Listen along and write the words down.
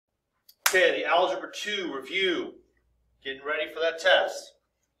Okay, the Algebra 2 review. Getting ready for that test.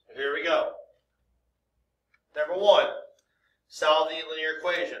 So here we go. Number 1, solve the linear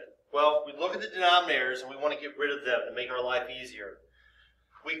equation. Well, we look at the denominators and we want to get rid of them to make our life easier.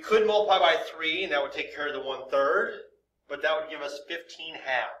 We could multiply by 3 and that would take care of the 1/3, but that would give us 15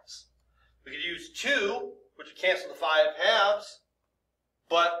 halves. We could use 2, which would cancel the 5 halves,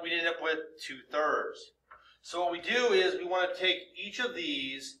 but we'd end up with 2/3. So what we do is we want to take each of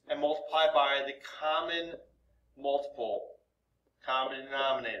these and multiply by the common multiple, common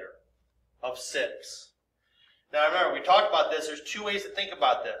denominator of 6. Now remember, we talked about this. There's 2 ways to think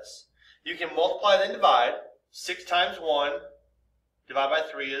about this. You can multiply then divide. 6 times 1 divided by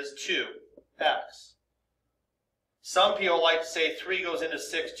 3 is 2x. Some people like to say 3 goes into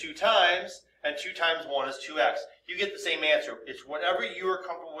 6 2 times, and 2 times 1 is 2x. You get the same answer. It's whatever you are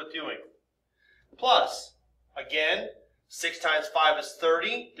comfortable with doing. Plus, again, 6 times 5 is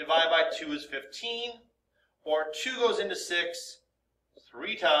 30, divided by 2 is 15, or 2 goes into 6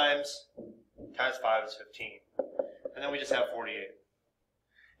 3 times 5 is 15. And then we just have 48.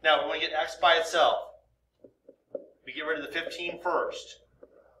 Now, we want to get x by itself. We get rid of the 15 first.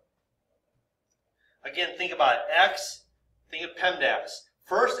 Again, think about it. X, think of PEMDAX.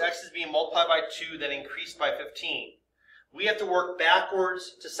 First, x is being multiplied by 2, then increased by 15. We have to work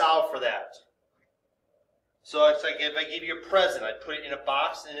backwards to solve for that. So it's like if I give you a present, I'd put it in a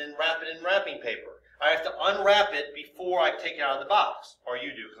box and then wrap it in wrapping paper. I have to unwrap it before I take it out of the box. Or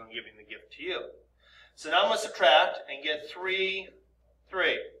you do, because I'm giving the gift to you. So now I'm going to subtract and get 3,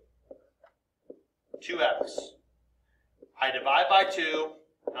 2x. I divide by 2,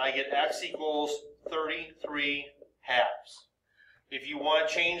 and I get x equals 33 halves. If you want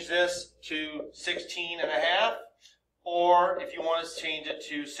to change this to 16.5, or if you want to change it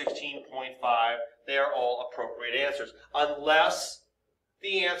to 16.5, they are all appropriate answers. Unless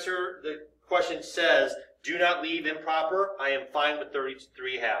the question says, do not leave improper, I am fine with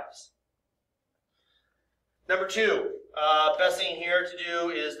 33 halves. Number 2, best thing here to do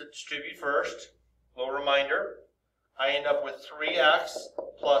is to distribute first. Little reminder, I end up with 3x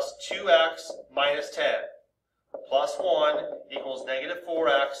plus 2x minus 10 plus 1 equals negative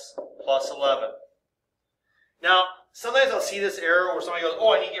 4x plus 11. Now, sometimes I'll see this error where somebody goes,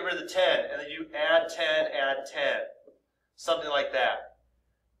 oh, I need to get rid of the 10, and then you add 10, something like that.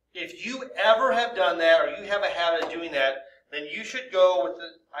 If you ever have done that, or you have a habit of doing that, then you should go with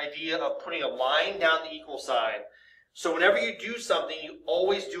the idea of putting a line down the equal sign. So whenever you do something, you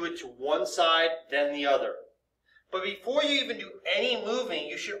always do it to one side, then the other. But before you even do any moving,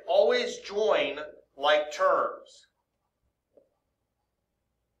 you should always join like terms.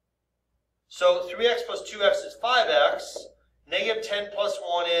 So 3x plus 2x is 5x. Negative 10 plus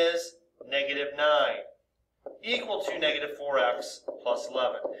 1 is negative 9. Equal to negative 4x plus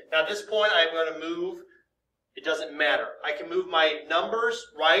 11. Now at this point I'm going to move. It doesn't matter. I can move my numbers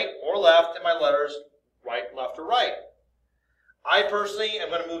right or left and my letters right, left, or right. I personally am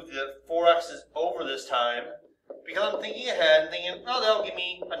going to move the 4x's over this time because I'm thinking ahead and thinking, well, that'll give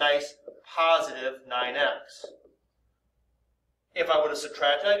me a nice positive 9x. If I would have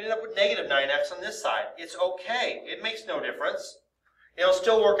subtracted, I'd end up with negative 9x on this side. It's okay. It makes no difference. It'll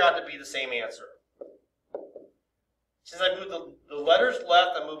still work out to be the same answer. Since I moved the letters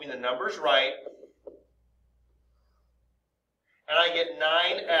left, I'm moving the numbers right. And I get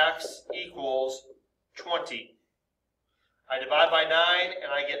 9x equals 20. I divide by 9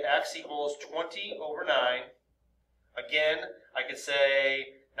 and I get x equals 20 over 9. Again, I could say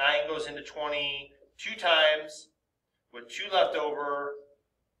 9 goes into 20 2 times with 2 left over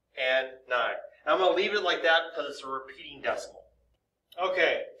and 9. And I'm going to leave it like that because it's a repeating decimal.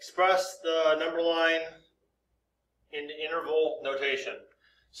 Okay, express the number line into interval notation.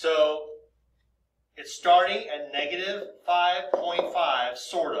 So it's starting at negative 5.5,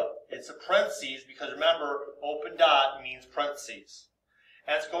 sort of. It's a parentheses because remember, open dot means parentheses.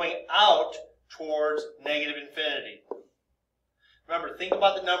 And it's going out towards negative infinity. Remember, think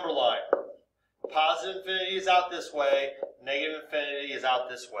about the number line. Positive infinity is out this way, negative infinity is out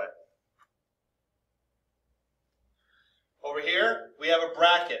this way. Over here, we have a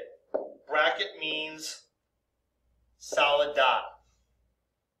bracket. Bracket means solid dot.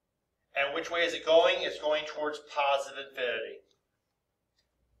 And which way is it going? It's going towards positive infinity.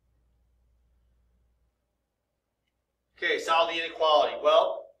 Okay, solve the inequality.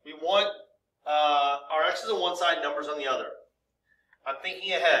 Well, we want our x's on one side, numbers on the other. I'm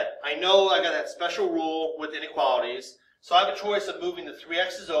thinking ahead. I know I got that special rule with inequalities, so I have a choice of moving the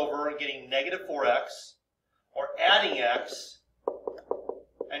 3x's over and getting negative 4x, or adding x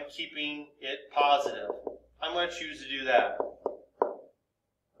and keeping it positive. I'm going to choose to do that.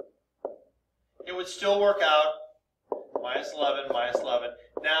 would still work out. Minus 11, minus 11.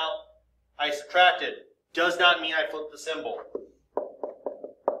 Now, I subtracted. Does not mean I flip the symbol.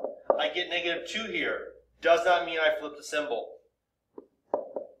 I get negative 2 here. Does not mean I flip the symbol.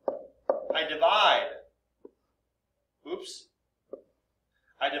 I divide. Oops.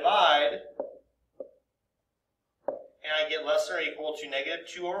 I divide, and I get less than or equal to negative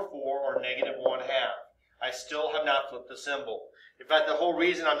 2 over 4 or negative 1/2. I still have not flipped the symbol. In fact, the whole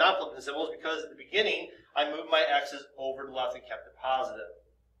reason I'm not flipping the symbol is because at the beginning, I moved my x's over to the left and kept it positive.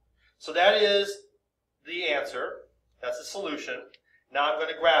 So that is the answer. That's the solution. Now I'm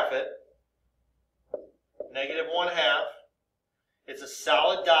going to graph it. Negative 1/2. It's a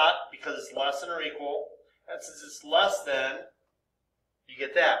solid dot because it's less than or equal. And since it's less than, you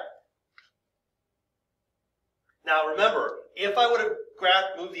get that. Now remember, if I would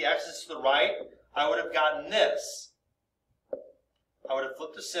have moved the x's to the right, I would have gotten this. I would have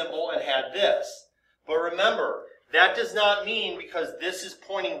flipped the symbol and had this. But remember, that does not mean because this is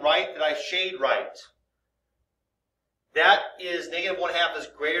pointing right that I shade right. That is negative 1/2 is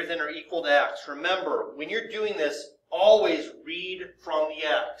greater than or equal to x. Remember, when you're doing this, always read from the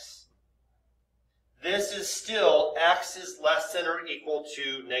x. This is still x is less than or equal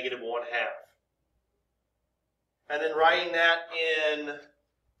to negative 1/2. And then writing that in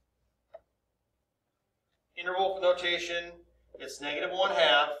interval notation, it's negative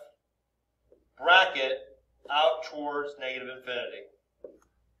 1/2, bracket, out towards negative infinity.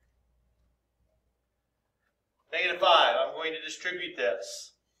 Negative 5, I'm going to distribute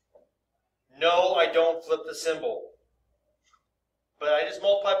this. No, I don't flip the symbol. But I just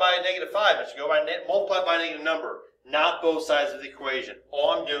multiply by a negative 5. I should go by multiply by a negative number, not both sides of the equation.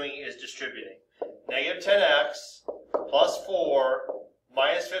 All I'm doing is distributing. Negative 10x plus 4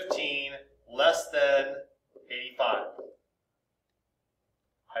 minus 15 less than 85.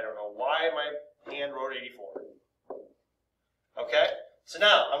 I don't know why my hand wrote 84. Okay, so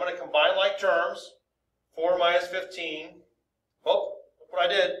now I'm going to combine like terms. 4 minus 15. Oh, look what I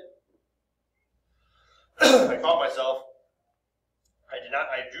did. I caught myself.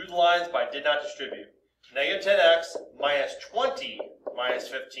 I drew the lines, but I did not distribute. Negative 10x minus 20 minus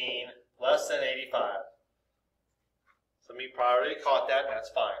 15 less than 85. So me probably caught that, and that's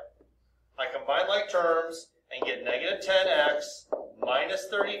fine. I combine like terms and get negative 10x minus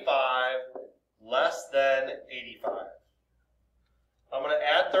 35 less than 85. I'm going to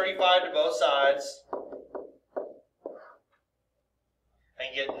add 35 to both sides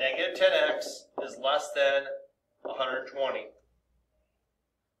and get negative 10x is less than 120.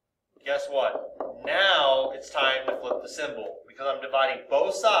 Guess what? Now it's time to flip the symbol because I'm dividing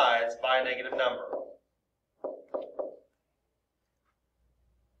both sides by a negative number.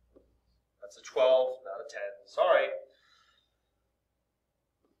 That's a 12, not a 10. Sorry.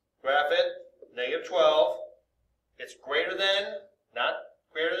 Graph it. Negative 12. It's greater than, not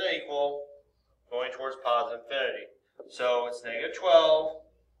greater than equal, going towards positive infinity. So it's negative 12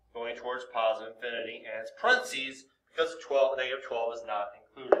 going towards positive infinity, and it's parentheses because negative 12 is not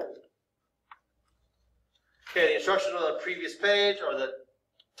included. Okay, the instructions on the previous page are the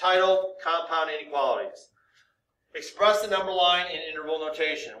title, compound inequalities. Express the number line in interval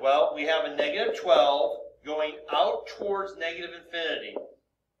notation. Well, we have a negative 12 going out towards negative infinity.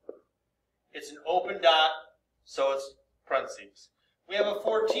 It's an open dot, so it's parentheses. We have a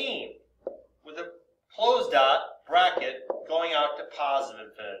 14 with a closed dot, bracket, going out to positive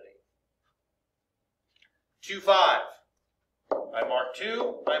infinity. 2, 5. I mark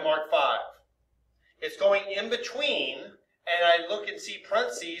 2, I mark 5. It's going in between, and I look and see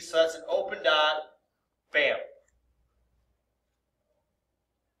parentheses, so that's an open dot, bam.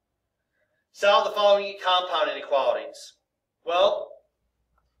 Solve the following compound inequalities. Well,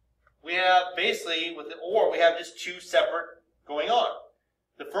 we have basically, with the OR, we have just two separate going on.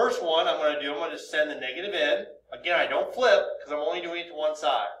 The first one I'm going to send the negative in. Again, I don't flip because I'm only doing it to one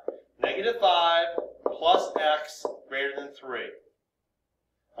side. Negative 5 plus x greater than 3.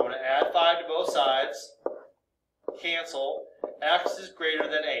 I'm going to add 5 to both sides. Cancel. X is greater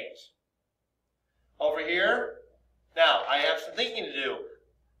than 8. Over here, now I have some thinking to do.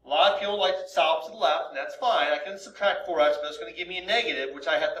 A lot of people like to solve to the left, and that's fine. I can subtract 4x, but it's going to give me a negative, which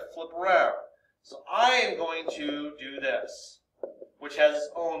I have to flip around. So I am going to do this, which has its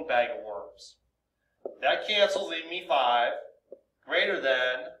own bag of worms. That cancels, leaving me 5, greater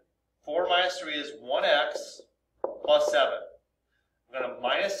than 4 minus 3 is 1x plus 7. I'm going to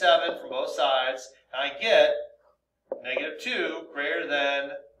minus 7 from both sides, and I get negative 2 greater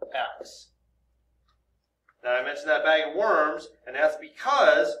than x. Now I mentioned that bag of worms, and that's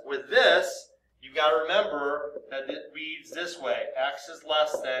because with this, you've got to remember that it reads this way. X is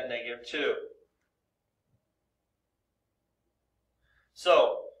less than negative 2.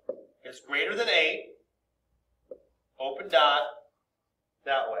 So it's greater than 8, open dot,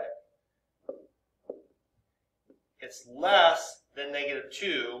 that way. It's less than negative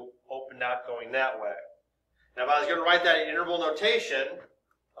 2, open dot, going that way. Now if I was going to write that in interval notation,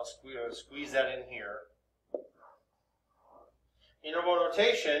 I'll squeeze that in here. Interval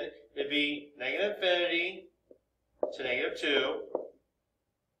notation, it'd be negative infinity to negative 2,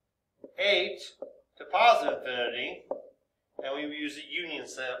 8 to positive infinity, and we use a union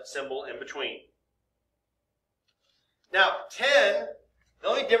symbol in between. Now 10, the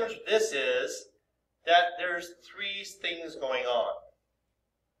only difference with this is that there's 3 things going on.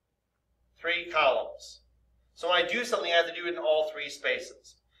 3 columns. So when I do something, I have to do it in all 3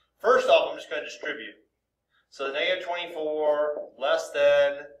 spaces. First off, I'm just going to distribute. So negative 24 less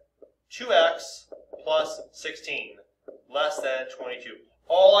than 2x plus 16 less than 22.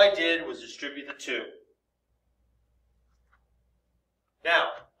 All I did was distribute the 2. Now,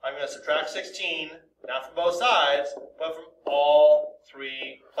 I'm going to subtract 16, not from both sides, but from all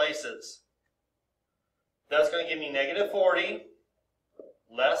 3 places. That's going to give me negative 40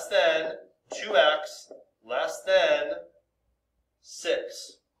 less than 2x less than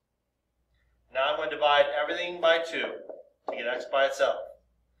 6. Now I'm going to divide everything by 2 to get x by itself.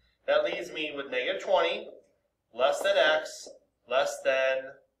 That leaves me with negative 20 less than x less than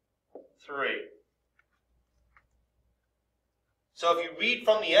 3. So if you read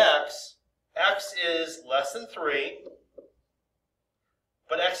from the x is less than 3,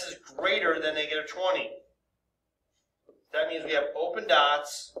 but x is greater than negative 20. That means we have open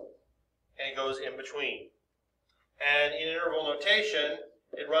dots, and it goes in between. And in interval notation,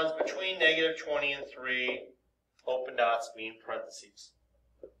 it runs between negative 20 and 3. Open dots mean parentheses.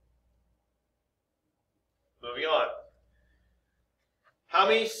 Moving on. How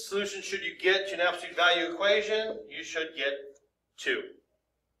many solutions should you get to an absolute value equation? You should get 2.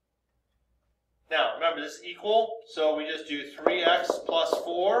 Now, remember, this is equal, so we just do 3x plus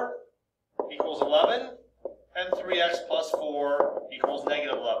 4 equals 11, and 3x plus 4 equals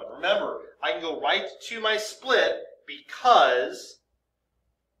negative 11. Remember, I can go right to my split because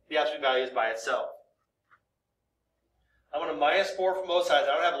the absolute value is by itself. I'm going to minus 4 from both sides.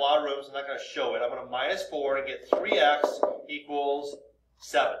 I don't have a lot of room, so I'm not going to show it. I'm going to minus 4 and get 3x equals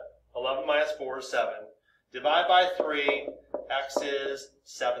 7. 11 minus 4 is 7. Divide by 3, x is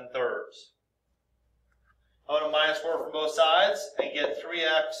 7/3. I'm going to minus 4 from both sides and get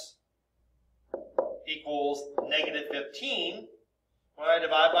 3x equals negative 15. When I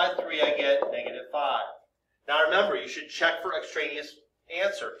divide by 3, I get negative 5. Now remember, you should check for extraneous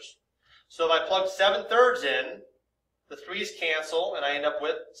answers. So if I plug 7/3 in, the 3's cancel, and I end up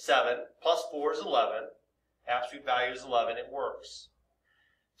with 7. Plus 4 is 11. Absolute value is 11. It works.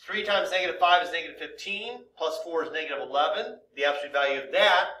 3 times negative 5 is negative 15. Plus 4 is negative 11. The absolute value of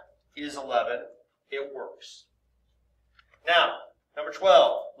that is 11. It works. Now, number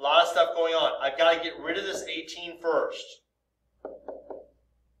 12. A lot of stuff going on. I've got to get rid of this 18 first.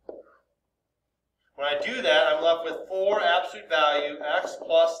 When I do that, I'm left with 4 absolute value, x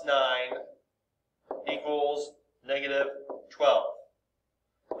plus 9 equals negative 12.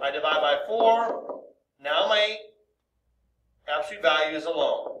 I divide by 4. Now my absolute value is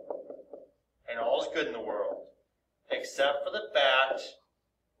alone. And all is good in the world. Except for the fact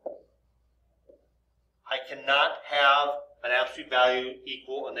I cannot have an absolute value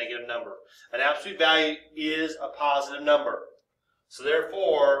equal a negative number. An absolute value is a positive number. So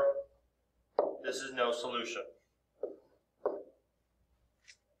therefore, this is no solution.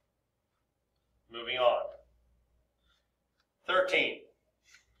 Moving on. 13.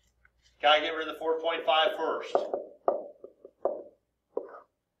 Got to get rid of the 4.5 first.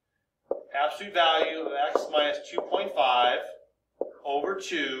 Absolute value of x minus 2.5 over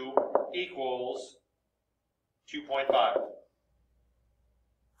 2 equals 2.5.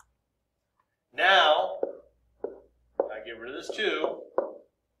 Now, I get rid of this 2.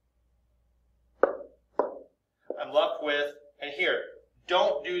 I'm left with, and here,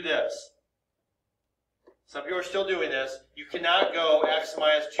 don't do this. Some people are still doing this. You cannot go x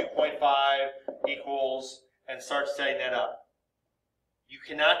minus 2.5 equals and start setting that up. You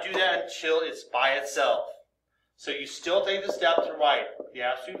cannot do that until it's by itself. So you still take the step to write the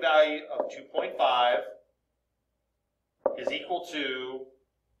absolute value of 2.5 is equal to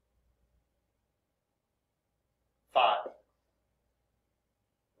 5.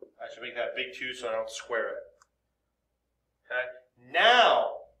 I should make that big 2 so I don't square it. Okay?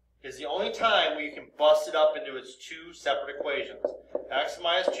 Now is the only time where you can bust it up into its 2 separate equations. X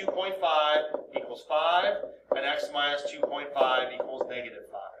minus 2.5 equals 5, and x minus 2.5 equals negative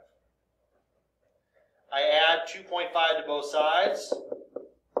 5. I add 2.5 to both sides.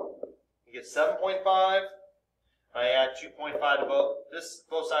 You get 7.5. I add 2.5 to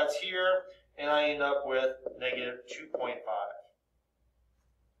both sides here, and I end up with negative 2.5.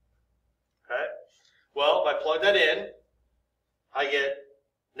 Okay? Well, if I plug that in, I get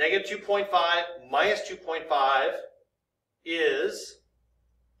negative 2.5 minus 2.5 is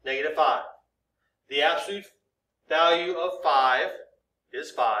negative 5. The absolute value of 5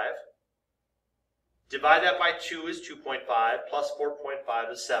 is 5. Divide that by 2 is 2.5, plus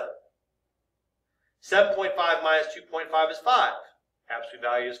 4.5 is 7. 7.5 minus 2.5 is 5. Absolute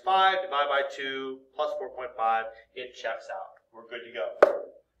value is 5. Divide by 2 plus 4.5. It checks out. We're good to go.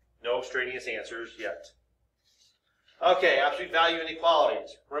 No extraneous answers yet. Okay, absolute value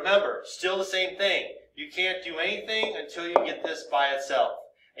inequalities. Remember, still the same thing. You can't do anything until you get this by itself.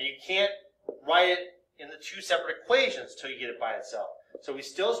 And you can't write it in the two separate equations until you get it by itself. So we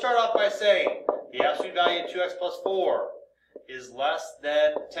still start off by saying the absolute value of 2x plus 4 is less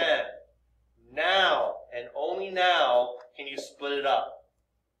than 10. Now, and only now, can you split it up.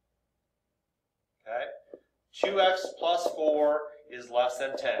 Okay? 2x plus 4 is less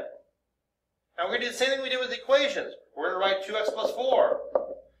than 10. Now we're going to do the same thing we did with equations. We're going to write 2x plus 4.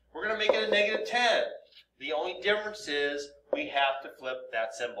 We're going to make it a negative 10. The only difference is we have to flip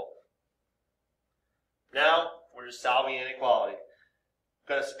that symbol. Now, we're just solving inequality.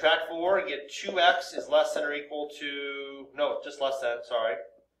 I'm going to subtract 4 and get 2x is less than or equal to, no, just less than, sorry.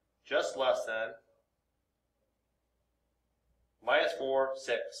 Just less than, minus 4,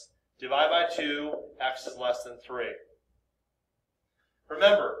 6. Divide by 2, x is less than 3.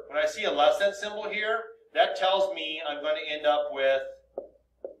 Remember, when I see a less than symbol here, that tells me I'm going to end up with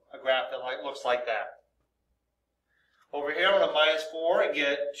a graph that looks like that. Over here, I'm going to minus 4 and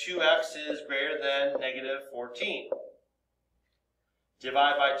get 2x is greater than negative 14.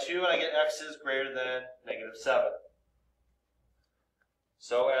 Divide by 2 and I get x is greater than negative 7.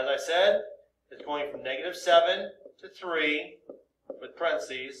 So as I said, it's going from negative 7 to 3 with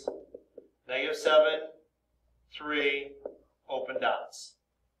parentheses, negative 7, 3, open dots.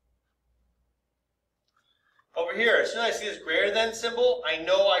 Over here, as soon as I see this greater than symbol, I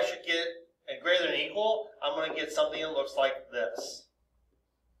know I should get a greater than equal. I'm going to get something that looks like this.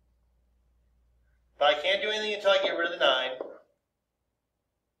 But I can't do anything until I get rid of the 9.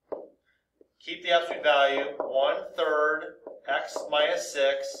 Keep the absolute value, 1/3 x minus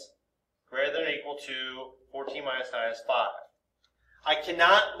 6 greater than or equal to 14 minus 9 is 5. I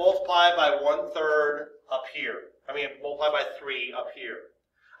cannot multiply by 1/3 up here. I mean, multiply by 3 up here.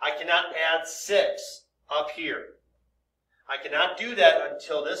 I cannot add 6 up here. I cannot do that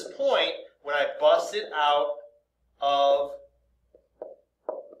until this point when I bust it out of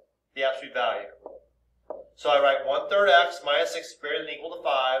the absolute value. So I write 1/3 x minus 6 greater than or equal to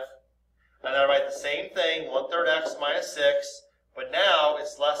 5. And I write the same thing, 1/3 x minus 6, but now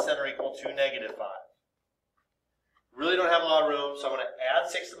it's less than or equal to negative 5. Really don't have a lot of room, so I'm going to add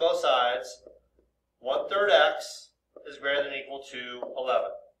 6 to both sides. 1/3 x is greater than or equal to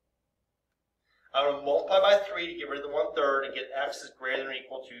 11. I'm going to multiply by 3 to get rid of the 1/3 and get x is greater than or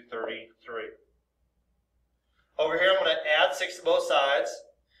equal to 33. Over here, I'm going to add 6 to both sides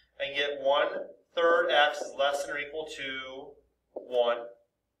and get 1/3 x is less than or equal to 1.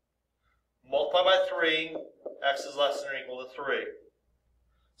 Multiply by 3, x is less than or equal to 3.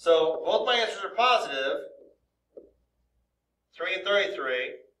 So both my answers are positive, 3 and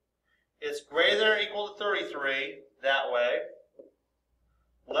 33. It's greater than or equal to 33 that way,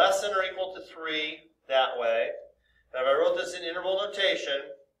 less than or equal to 3 that way. And if I wrote this in interval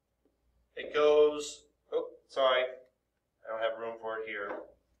notation, it goes, oh, sorry, I don't have room for it here.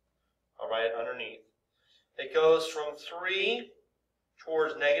 I'll write it underneath. It goes from 3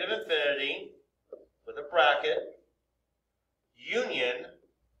 towards negative infinity with a bracket, union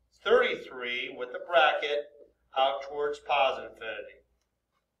 33 with a bracket out towards positive infinity.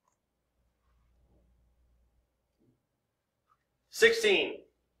 16.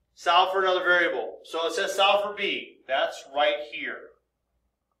 Solve for another variable. So it says solve for b. That's right here.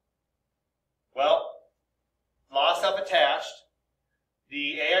 Well, a lot of stuff attached.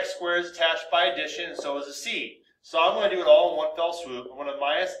 The ax squared is attached by addition, and so is a c. So I'm going to do it all in one fell swoop. I'm going to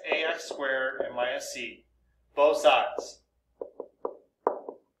minus ax squared and minus c, both sides.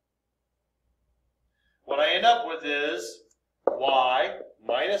 What I end up with is y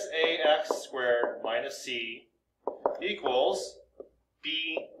minus ax squared minus c equals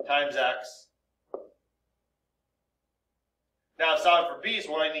b times x. Now I'm solving for b,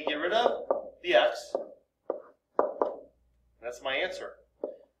 so what I need to get rid of? The x. That's my answer.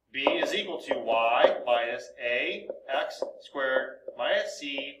 B is equal to y minus ax squared minus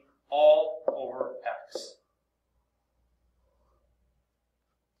c all over x.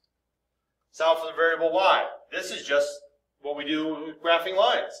 Solve for the variable y. This is just what we do with graphing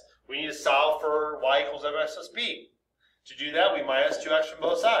lines. We need to solve for y equals mx plus b. To do that, we minus 2x from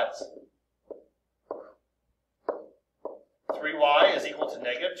both sides. 3y is equal to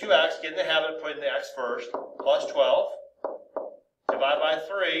negative 2x. Get in the habit of putting the x first. Plus 12. Divide by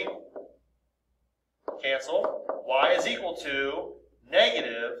 3. Cancel. Y is equal to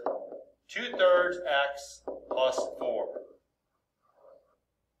negative 2/3 x plus 4.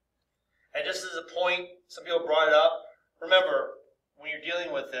 And just as a point, some people brought it up. Remember, when you're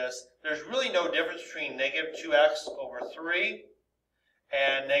dealing with this, there's really no difference between negative 2x over 3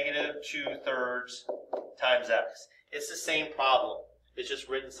 and negative 2/3 times x. It's the same problem. It's just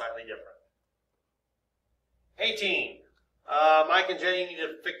written slightly different. 18. Mike and Jenny need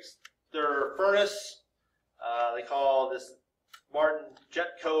to fix their furnace. They call this Martin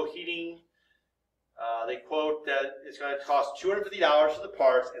Jetco Heating. They quote that it's going to cost $250 for the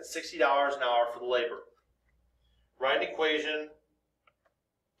parts and $60 an hour for the labor. Write an equation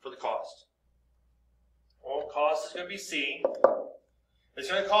for the cost. Well, cost is going to be C. It's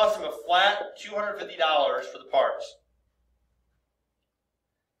going to cost them a flat $250 for the parts.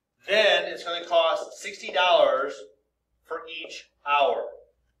 Then it's going to cost $60 for each hour.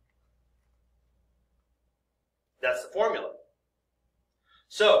 That's the formula.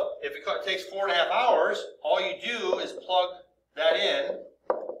 So, if it takes 4.5 hours, all you do is plug that in.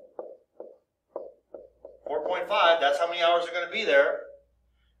 4.5, that's how many hours are going to be there.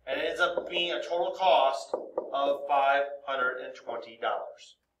 And it ends up being a total cost of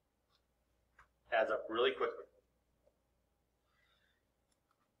 $520. Adds up really quickly.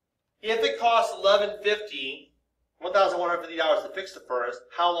 If it costs $1,150 to fix the furnace,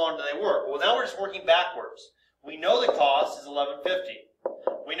 how long do they work? Well, now we're just working backwards. We know the cost is $1,150.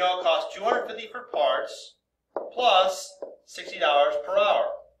 We know it costs $250 for parts plus $60 per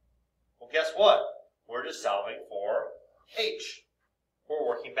hour. Well, guess what? We're just solving for H. We're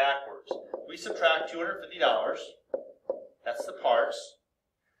working backwards. We subtract $250. That's the parts.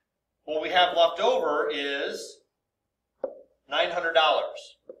 What we have left over is $900.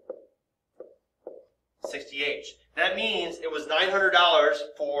 60H. That means it was $900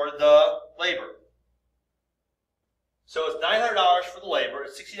 for the labor. So it's $900 for the labor,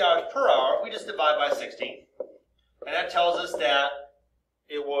 it's $60 per hour. We just divide by 60. And that tells us that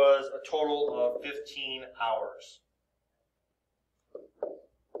it was a total of 15 hours.